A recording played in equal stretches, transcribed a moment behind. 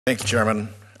Thanks, Chairman.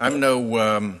 I'm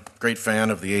no great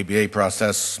fan of the ABA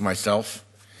process myself,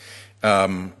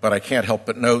 but I can't help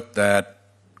but note that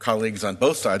colleagues on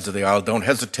both sides of the aisle don't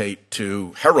hesitate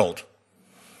to herald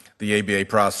the ABA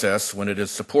process when it is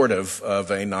supportive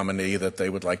of a nominee that they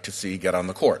would like to see get on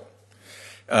the court.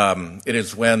 It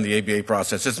is when the ABA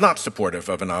process is not supportive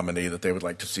of a nominee that they would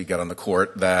like to see get on the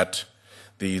court that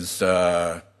these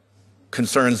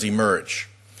concerns emerge.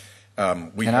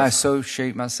 Can I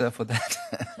associate myself with that?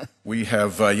 We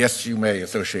have, yes, you may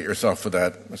associate yourself with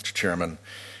that, Mr. Chairman.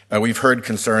 We've heard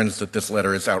concerns that this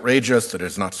letter is outrageous, that it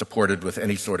is not supported with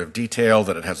any sort of detail,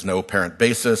 that it has no apparent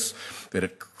basis, that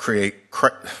it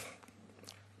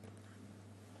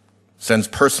sends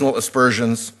personal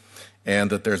aspersions, and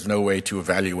that there's no way to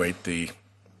evaluate the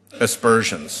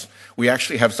aspersions. We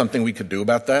actually have something we could do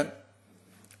about that.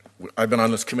 I've been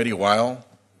on this committee a while.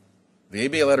 The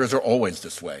ABA letters are always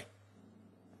this way.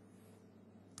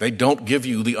 They don't give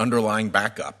you the underlying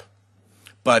backup.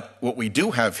 But what we do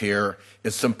have here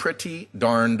is some pretty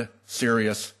darned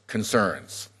serious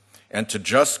concerns. And to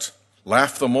just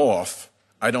laugh them off,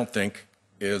 I don't think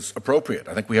is appropriate.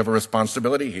 I think we have a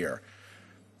responsibility here.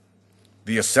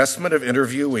 The assessment of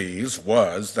interviewees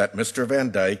was that Mr.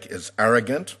 VanDyke is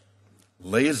arrogant,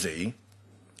 lazy,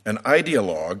 an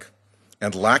ideologue,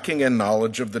 and lacking in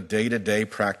knowledge of the day-to-day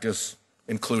practice,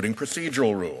 including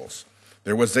procedural rules.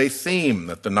 There was a theme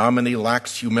that the nominee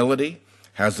lacks humility,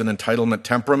 has an entitlement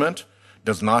temperament,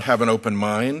 does not have an open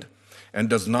mind, and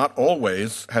does not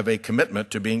always have a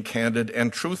commitment to being candid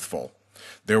and truthful.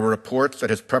 There were reports that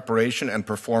his preparation and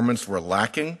performance were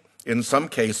lacking, in some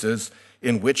cases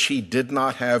in which he did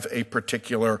not have a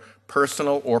particular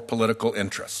personal or political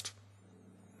interest.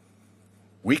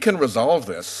 We can resolve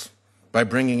this by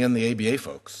bringing in the ABA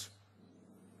folks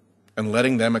and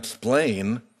letting them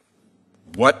explain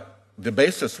what the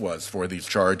basis was for these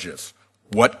charges,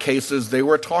 what cases they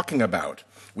were talking about.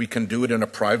 We can do it in a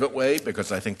private way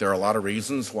because I think there are a lot of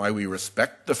reasons why we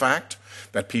respect the fact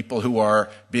that people who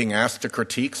are being asked to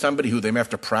critique somebody who they may have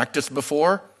to practice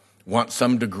before want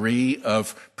some degree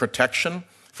of protection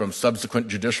from subsequent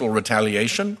judicial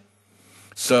retaliation.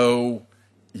 So,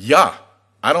 yeah,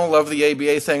 I don't love the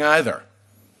ABA thing either,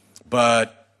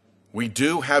 but we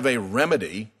do have a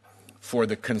remedy for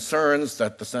the concerns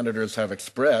that the senators have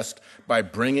expressed by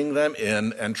bringing them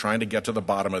in and trying to get to the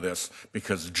bottom of this,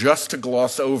 because just to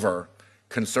gloss over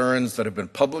concerns that have been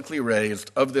publicly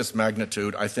raised of this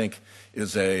magnitude, I think,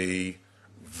 is a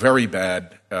very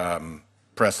bad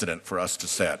precedent for us to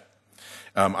set.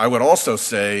 I would also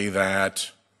say that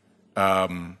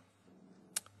I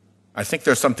think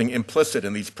there's something implicit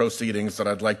in these proceedings that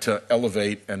I'd like to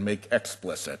elevate and make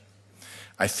explicit.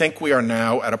 I think we are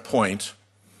now at a point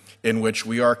in which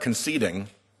we are conceding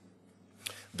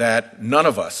that none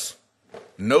of us,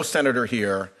 no senator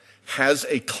here, has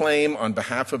a claim on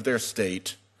behalf of their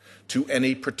state to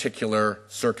any particular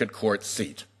circuit court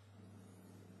seat.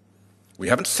 We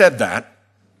haven't said that,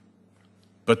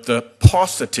 but the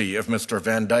paucity of Mr.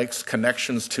 VanDyke's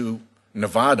connections to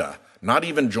Nevada, not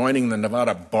even joining the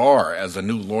Nevada bar as a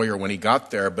new lawyer when he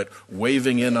got there, but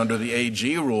waving in under the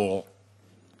AG rule.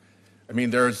 I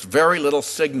mean, there's very little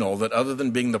signal that other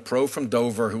than being the pro from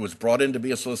Dover who was brought in to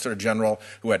be a Solicitor General,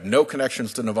 who had no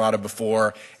connections to Nevada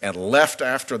before and left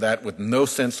after that with no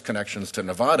sense connections to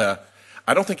Nevada,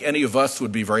 I don't think any of us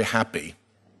would be very happy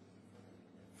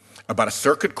about a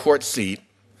circuit court seat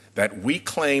that we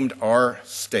claimed our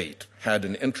state had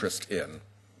an interest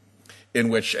in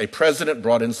which a president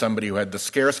brought in somebody who had the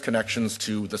scarce connections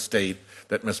to the state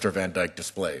that Mr. VanDyke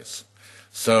displays.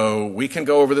 So we can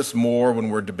go over this more when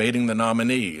we're debating the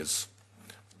nominees,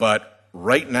 but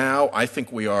right now I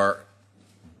think we are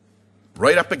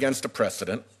right up against a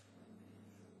precedent,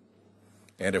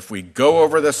 and if we go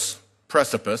over this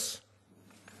precipice,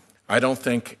 I don't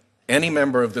think any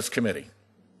member of this committee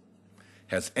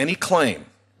has any claim,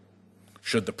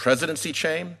 should the presidency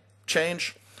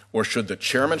change or should the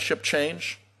chairmanship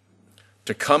change,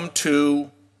 to come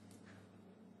to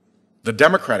the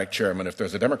Democratic chairman, if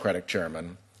there's a Democratic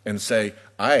chairman, and say,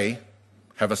 I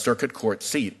have a circuit court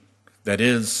seat that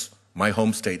is my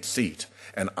home state seat,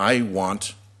 and I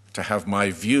want to have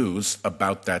my views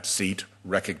about that seat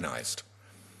recognized.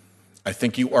 I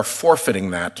think you are forfeiting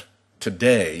that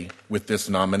today with this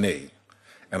nominee,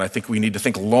 and I think we need to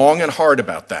think long and hard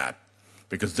about that,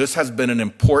 because this has been an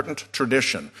important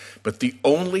tradition. But the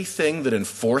only thing that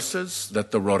enforces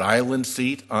that the Rhode Island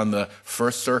seat on the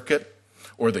First Circuit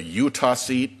or the Utah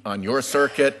seat on your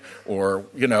circuit, or,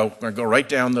 go right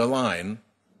down the line,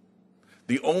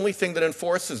 the only thing that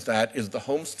enforces that is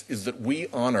that we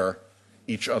honor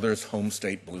each other's home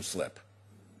state blue slip.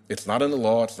 It's not in the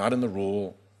law, it's not in the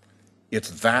rule, It's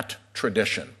that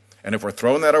tradition. And if we're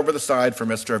throwing that over the side for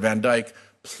Mr. VanDyke,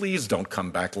 please don't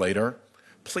come back later.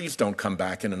 Please don't come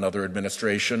back in another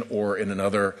administration or in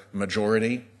another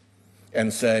majority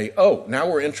and say, oh, now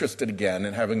we're interested again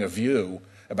in having a view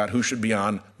about who should be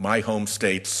on my home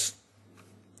state's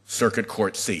circuit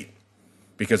court seat.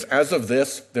 Because as of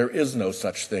this, there is no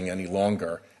such thing any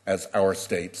longer as our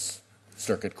state's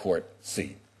circuit court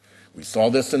seat. We saw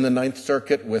this in the Ninth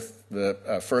Circuit with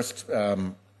the first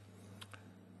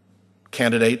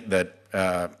candidate that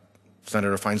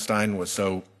Senator Feinstein was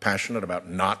so passionate about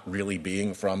not really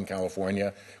being from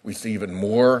California. We see even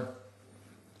more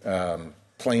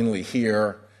plainly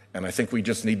here, and I think we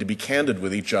just need to be candid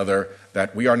with each other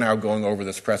that we are now going over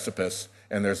this precipice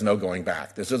and there's no going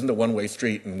back. This isn't a one-way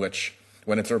street in which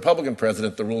when it's a Republican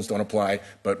president, the rules don't apply,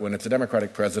 but when it's a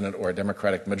Democratic president or a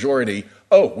Democratic majority,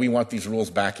 oh, we want these rules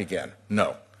back again.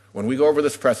 No. When we go over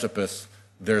this precipice,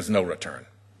 there's no return.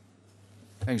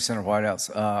 Thank you, Senator Whitehouse.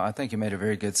 I think you made a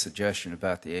very good suggestion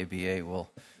about the ABA.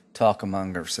 We'll talk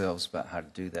among ourselves about how to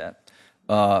do that.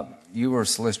 You were a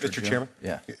solicitor, Mr. Chairman?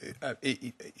 Yeah.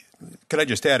 Could I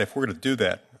just add, if we're going to do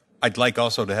that, I'd like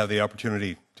also to have the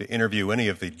opportunity to interview any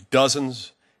of the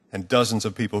dozens and dozens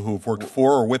of people who have worked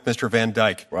for or with Mr.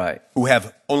 VanDyke, right, who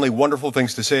have only wonderful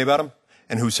things to say about him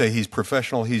and who say he's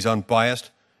professional, he's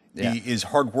unbiased, yeah, he is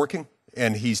hardworking,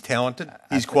 and he's talented,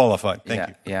 he's qualified. Thank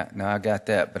you. Yeah, no, I got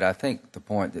that. But I think the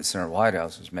point that Senator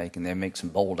Whitehouse was making, they make some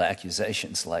bold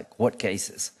accusations like, what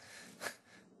cases?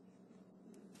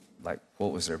 Like,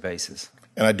 what was their basis?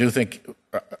 And I do think,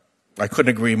 I couldn't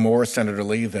agree more, Senator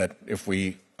Lee, that if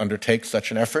we undertake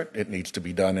such an effort, it needs to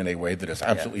be done in a way that is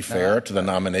absolutely fair to the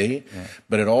nominee,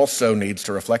 but it also needs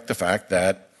to reflect the fact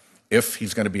that if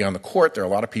he's going to be on the court, there are a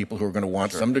lot of people who are going to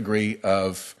want some degree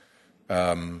of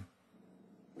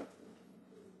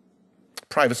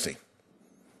privacy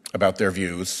about their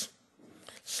views,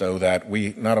 so that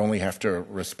we not only have to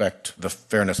respect the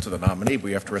fairness to the nominee, but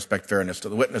we have to respect fairness to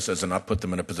the witnesses and not put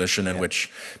them in a position in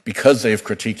which, because they've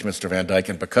critiqued Mr. VanDyke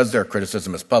and because their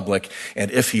criticism is public,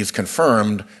 and if he's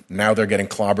confirmed, now they're getting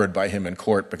clobbered by him in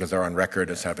court because they're on record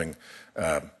as having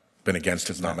been against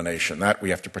his nomination. That we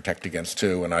have to protect against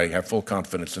too, and I have full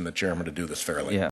confidence in the chairman to do this fairly. Yeah.